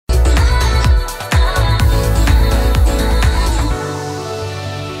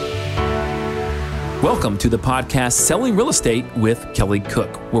Welcome to the podcast Selling Real Estate with Kelly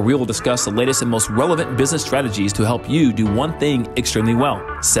Cook, where we will discuss the latest and most relevant business strategies to help you do one thing extremely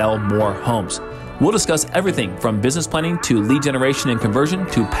well: sell more homes. We'll discuss everything from business planning to lead generation and conversion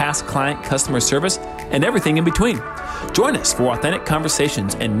to past client customer service and everything in between. Join us for authentic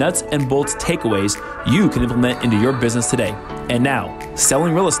conversations and nuts and bolts takeaways you can implement into your business today. And now,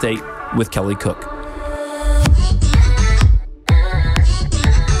 Selling Real Estate with Kelly Cook.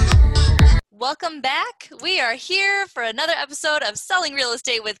 Welcome back. We are here for another episode of Selling Real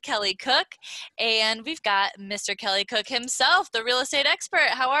Estate with Kelly Cook, and we've got Mr. Kelly Cook himself, the real estate expert.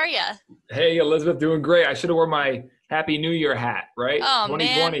 How are you? Hey, Elizabeth, doing great. I should have worn my Happy New Year hat, right? Oh,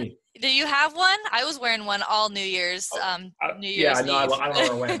 2020. man. Do you have one? I was wearing one all New Year's. New Year's Yeah, no, I Eve. don't know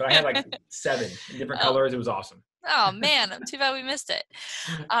where I went, but I had like 7 different colors. It was awesome. Oh, man. I'm too bad we missed it.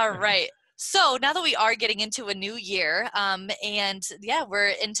 All right. So now that we are getting into a new year,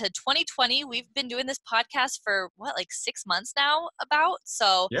 we're into 2020. We've been doing this podcast for like 6 months now about.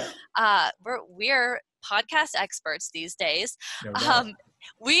 So Yeah. we're podcast experts these days. No doubt.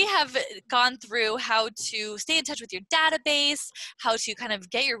 We have gone through how to stay in touch with your database, how to kind of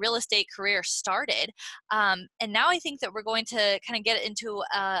get your real estate career started. And now I think that we're going to kind of get into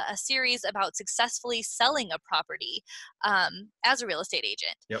a series about successfully selling a property as a real estate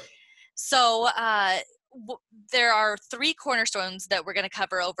agent. Yep. So there are 3 cornerstones that we're going to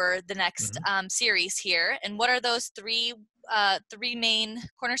cover over the next series here. And what are those three main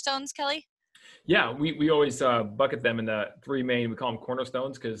cornerstones, Kelly? Yeah, we always bucket them in the 3 main, we call them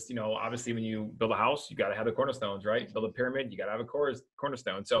cornerstones because, you know, obviously when you build a house, you got to have the cornerstones, right? Build a pyramid, you got to have a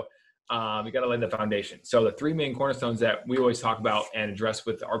cornerstone. So you got to lay the foundation. So the 3 main cornerstones that we always talk about and address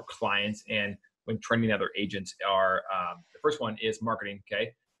with our clients and when training other agents are, the first one is marketing,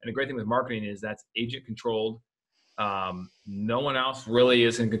 okay? And the great thing with marketing is that's agent controlled. No one else really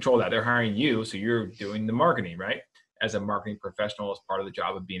is in control of that. They're hiring you, so you're doing the marketing, right? As a marketing professional, as part of the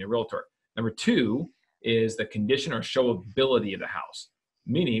job of being a realtor. Number 2 is the condition or showability of the house.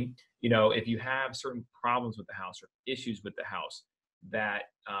 Meaning, you know, if you have certain problems with the house or issues with the house that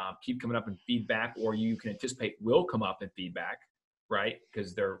keep coming up in feedback, or you can anticipate will come up in feedback, right?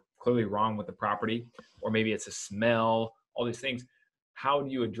 Because they're clearly wrong with the property, or maybe it's a smell, all these things. How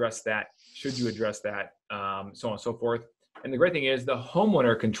do you address that? Should you address that? So on and so forth. And the great thing is the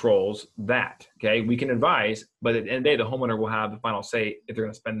homeowner controls that, okay? We can advise, but at the end of the day, the homeowner will have the final say if they're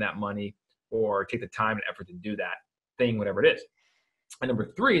going to spend that money or take the time and effort to do that thing, whatever it is. And number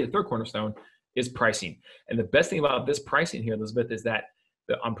 3, the third cornerstone, is pricing. And the best thing about this pricing here, Elizabeth, is that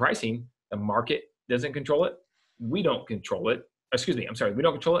on pricing, the market doesn't control it. We don't control it. Excuse me, I'm sorry. We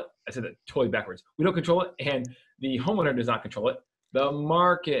don't control it. I said that totally backwards. We don't control it, and the homeowner does not control it. The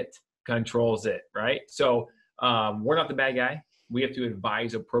market controls it, right? So we're not the bad guy. We have to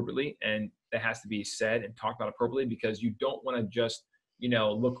advise appropriately, and that has to be said and talked about appropriately, because you don't want to just, you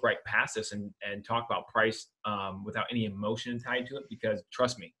know, look right past this and talk about price without any emotion tied to it, because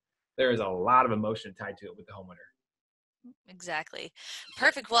trust me, there is a lot of emotion tied to it with the homeowner. Exactly.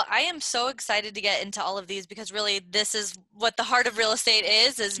 Perfect. Well, I am so excited to get into all of these because really this is what the heart of real estate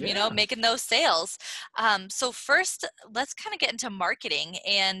is, you know, making those sales. So first, let's kind of get into marketing,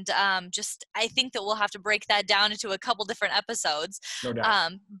 and I think that we'll have to break that down into a couple different episodes. No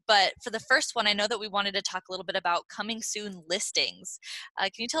doubt. But for the first one, I know that we wanted to talk a little bit about coming soon listings.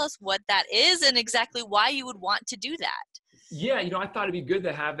 Can you tell us what that is and exactly why you would want to do that? Yeah, you know, I thought it'd be good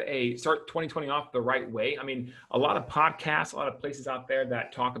to have start 2020 off the right way. I mean, a lot of podcasts, a lot of places out there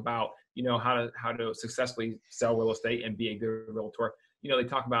that talk about, you know, how to successfully sell real estate and be a good realtor. You know, they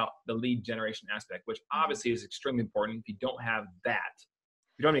talk about the lead generation aspect, which obviously is extremely important. If you don't have that,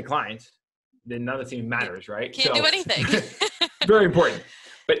 if you don't have any clients, then none of this even matters, right? Can't do anything. Very important.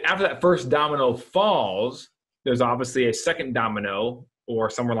 But after that first domino falls, there's obviously a second domino or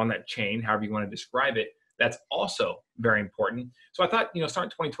somewhere along that chain, however you want to describe it. That's also very important. So I thought, you know,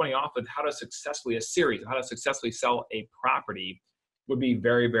 starting 2020 off with how to successfully sell a property would be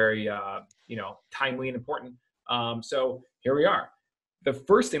very, very, you know, timely and important. So here we are. The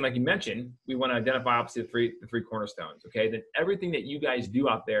first thing, like you mentioned, we want to identify obviously the three cornerstones. Okay, then everything that you guys do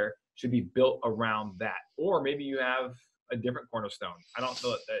out there should be built around that. Or maybe you have a different cornerstone. I don't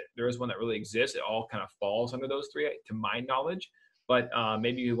know that there is one that really exists. It all kind of falls under those 3, to my knowledge. But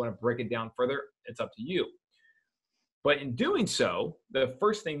maybe you want to break it down further. It's up to you. But in doing so, the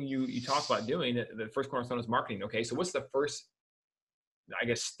first thing you talk about doing, the first cornerstone is marketing. Okay, so what's the first, I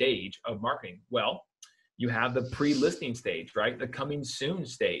guess, stage of marketing? Well, you have the pre-listing stage, right? The coming soon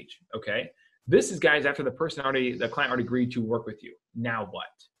stage. Okay, this is, guys, after the client already agreed to work with you. Now what?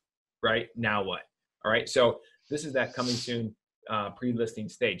 Right? Now what? All right. So this is that coming soon pre-listing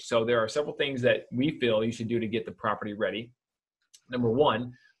stage. So there are several things that we feel you should do to get the property ready. Number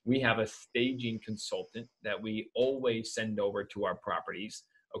one, we have a staging consultant that we always send over to our properties,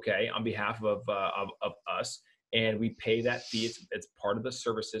 okay, on behalf of us. And we pay that fee. It's part of the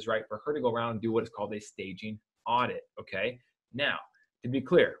services, right, for her to go around and do what is called a staging audit, okay? Now, to be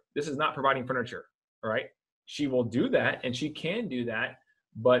clear, this is not providing furniture, all right? She will do that, and she can do that,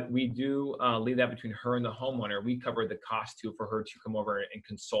 but we do leave that between her and the homeowner. We cover the cost too for her to come over and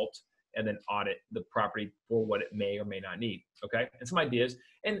consult and then audit the property for what it may or may not need, okay? And some ideas,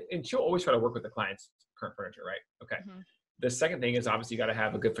 and she'll always try to work with the client's current furniture, right? Okay. Mm-hmm. The second thing is obviously you got to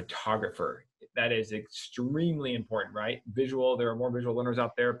have a good photographer. That is extremely important, right? Visual, there are more visual learners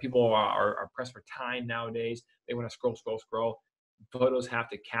out there. People are pressed for time nowadays. They want to scroll. Photos have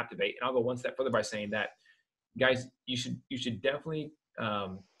to captivate. And I'll go one step further by saying that, guys, you should definitely,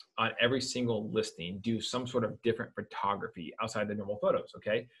 on every single listing, do some sort of different photography outside the normal photos,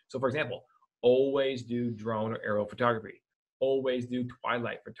 okay? So for example, always do drone or aerial photography. Always do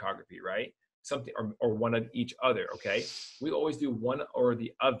twilight photography, right? Something or one of each other, okay? We always do one or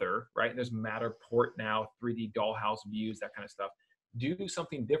the other, right? There's Matterport now, 3D dollhouse views, that kind of stuff. Do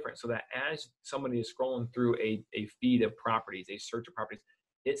something different so that as somebody is scrolling through a feed of properties, a search of properties,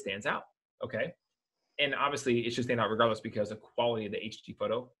 it stands out, okay? And obviously it should stand out regardless because the quality of the HD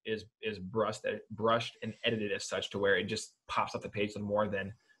photo is brushed and edited as such to where it just pops off the page more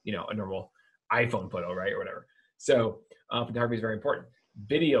than, you know, a normal iPhone photo, right? Or whatever. So photography is very important.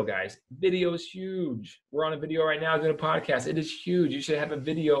 Video, guys, video is huge. We're on a video right now doing a podcast. It is huge. You should have a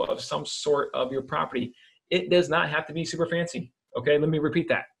video of some sort of your property. It does not have to be super fancy. Okay, let me repeat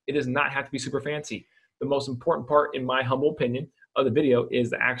that. It does not have to be super fancy. The most important part, in my humble opinion, of the video is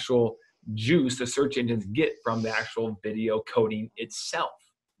the actual juice the search engines get from the actual video coding itself,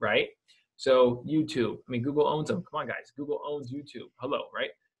 right? So YouTube, I mean, Google owns them. Come on, guys. Google owns YouTube. Hello, right?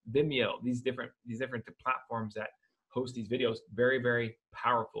 Vimeo, these different platforms that host these videos, very, very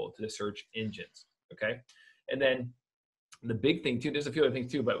powerful to the search engines, okay? And then the big thing too, there's a few other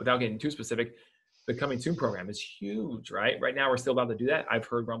things too, but without getting too specific, the Coming Soon program is huge, right? Right now, we're still about to do that. I've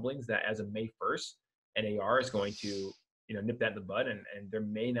heard rumblings that as of May 1st, NAR is going to, you know, nip that in the bud, and there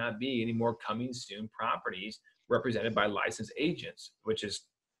may not be any more Coming Soon properties represented by licensed agents, which is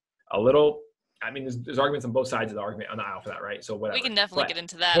a little, I mean, there's arguments on both sides of the argument on the aisle for that, right? So whatever. We can definitely get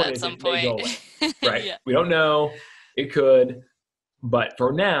into that at some point. Right? Yeah. We don't know. It could, but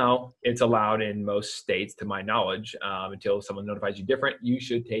for now, it's allowed in most states, to my knowledge, until someone notifies you different. You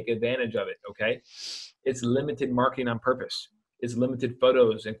should take advantage of it, okay? It's limited marketing on purpose. It's limited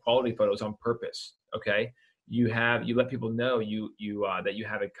photos and quality photos on purpose, okay? You let people know that you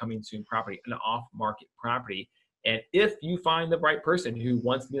have a Coming Soon property, an off-market property, and if you find the right person who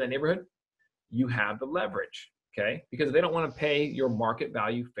wants to be in that neighborhood, you have the leverage, okay? Because if they don't want to pay your market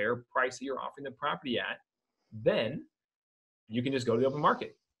value, fair price that you're offering the property at, then you can just go to the open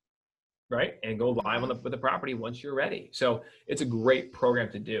market, right? And go live with the property once you're ready. So it's a great program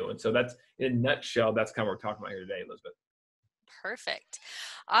to do. And so that's, in a nutshell, that's kind of what we're talking about here today, Elizabeth. Perfect.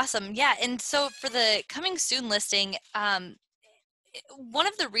 Awesome. Yeah. And so for the Coming Soon listing, one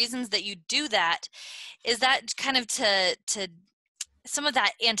of the reasons that you do that is that kind of to some of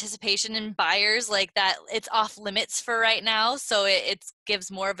that anticipation in buyers, like that it's off limits for right now, so it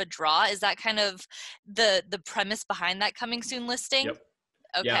gives more of a draw. Is that kind of the premise behind that Coming Soon listing? Yep.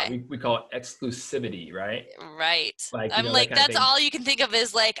 Okay. Yeah, we call it exclusivity, right? Right. Like, I'm like, that's all you can think of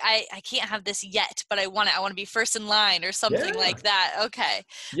is like, I can't have this yet, but I want it. I want to be first in line or something like that. Okay.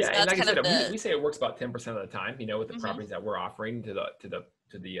 Yeah, so and like I said, we say it works about 10% of the time, you know, with the properties that we're offering to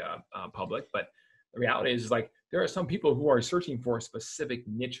the public. But the reality is like, there are some people who are searching for a specific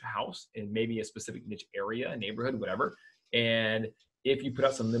niche house in maybe a specific niche area, neighborhood, whatever. And if you put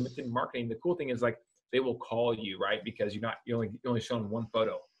out some limited marketing, the cool thing is like, they will call you, right? Because you're only showing one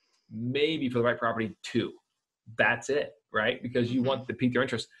photo, maybe for the right property, two. That's it, right? Because you want to pique their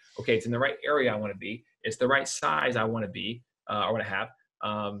interest. Okay, it's in the right area I want to be. It's the right size I want to be or want to have.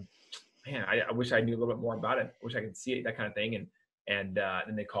 Man, I wish I knew a little bit more about it. I wish I could see it, that kind of thing. And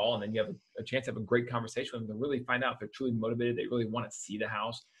then they call, and then you have a chance to have a great conversation with them to really find out if they're truly motivated. They really want to see the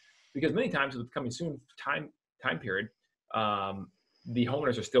house, because many times with Coming Soon time period, the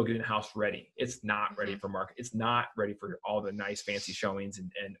homeowners are still getting the house ready. It's not ready for market. It's not ready for all the nice fancy showings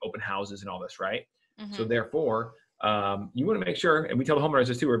and open houses and all this, right? So therefore, you want to make sure, and we tell the homeowners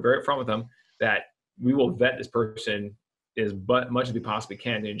this too, we're very upfront with them, that we will vet this person as much as we possibly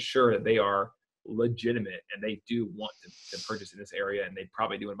can to ensure that they are legitimate and they do want to purchase in this area, and they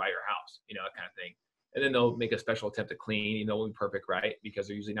probably do want to buy your house, you know, that kind of thing. And then they'll make a special attempt to clean, you know, won't be perfect, right? Because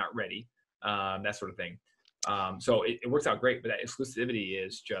they're usually not ready, that sort of thing. So it works out great, but that exclusivity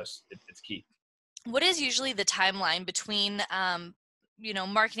is just, it's key. What is usually the timeline between,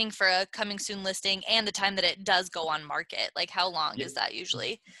 marketing for a coming soon listing and the time that it does go on market? Like how long is that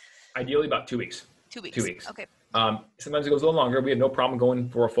usually? Ideally about 2 weeks. 2 weeks. 2 weeks. Okay. Sometimes it goes a little longer. We have no problem going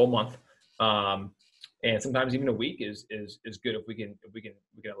for a full month. And sometimes even a week is good if we can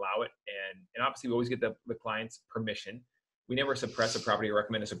allow it. And obviously we always get the client's permission. We never suppress a property or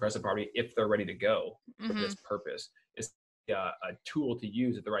recommend to suppress a property if they're ready to go for this purpose. It's a tool to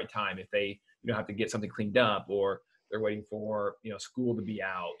use at the right time. If they have to get something cleaned up, or they're waiting for school to be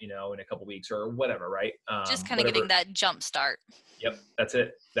out in a couple weeks or whatever, right? Just kind of getting that jump start. Yep, that's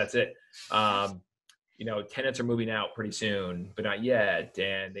it. Tenants are moving out pretty soon, but not yet,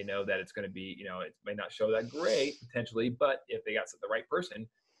 and they know that it's going to be, it may not show that great potentially, but if they got the right person,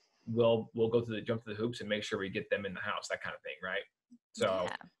 we'll jump through the hoops and make sure we get them in the house, that kind of thing, right? So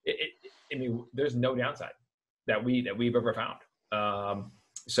there's no downside that we've ever found.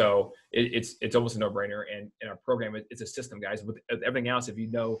 So it's almost a no-brainer, and in our program, it's a system, guys. With everything else, if you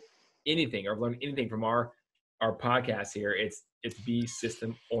know anything or learn anything from our podcast here, it's be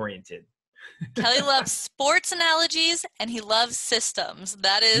system oriented. Kelly loves sports analogies and he loves systems.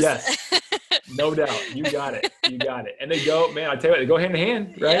 That is, yes, no doubt. You got it. And they go, man, I tell you what, they go hand in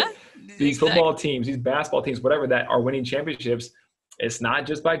hand, right? Yeah, these football teams, these basketball teams, whatever, that are winning championships. It's not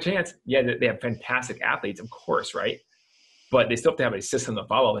just by chance. Yeah, they have fantastic athletes, of course, right? But they still have to have a system to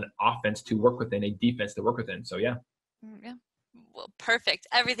follow, an offense to work within, a defense to work within. So yeah. Yeah. Well, perfect.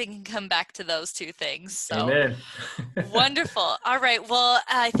 Everything can come back to those two things. So Amen. Wonderful. All right. Well,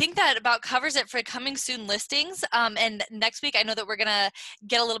 I think that about covers it for coming soon listings. And next week, I know that we're going to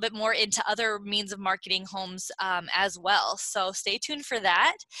get a little bit more into other means of marketing homes as well. So stay tuned for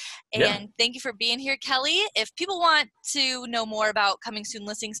that. And Thank you for being here, Kelly. If people want to know more about coming soon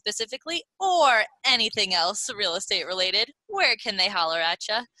listings specifically, or anything else real estate related, where can they holler at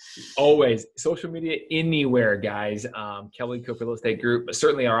you? Always. Social media, anywhere, guys. Kelly Cook Real Estate Group, but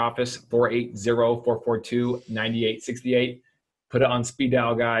certainly our office, 480-442-9868. Put it on speed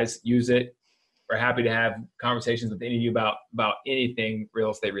dial, guys. Use it. We're happy to have conversations with any of you about anything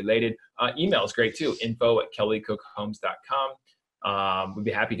real estate related. Email is great too, info@kellycookhomes.com. We'd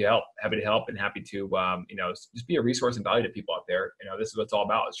be happy to help, and happy to, just be a resource and value to people out there. This is what it's all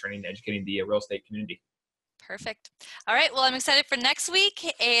about, is training and educating the real estate community. Perfect. All right. Well, I'm excited for next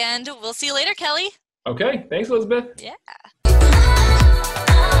week, and we'll see you later, Kelly. Okay. Thanks, Elizabeth. Yeah.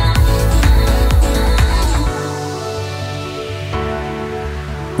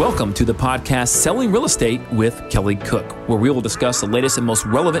 Welcome to the podcast Selling Real Estate with Kelly Cook, where we will discuss the latest and most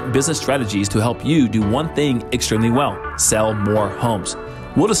relevant business strategies to help you do one thing extremely well: sell more homes.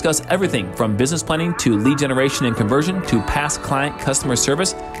 We'll discuss everything from business planning to lead generation and conversion to past client customer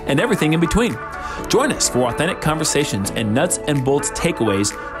service and everything in between. Join us for authentic conversations and nuts and bolts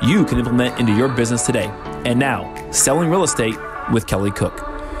takeaways you can implement into your business today. And now, Selling Real Estate with Kelly Cook.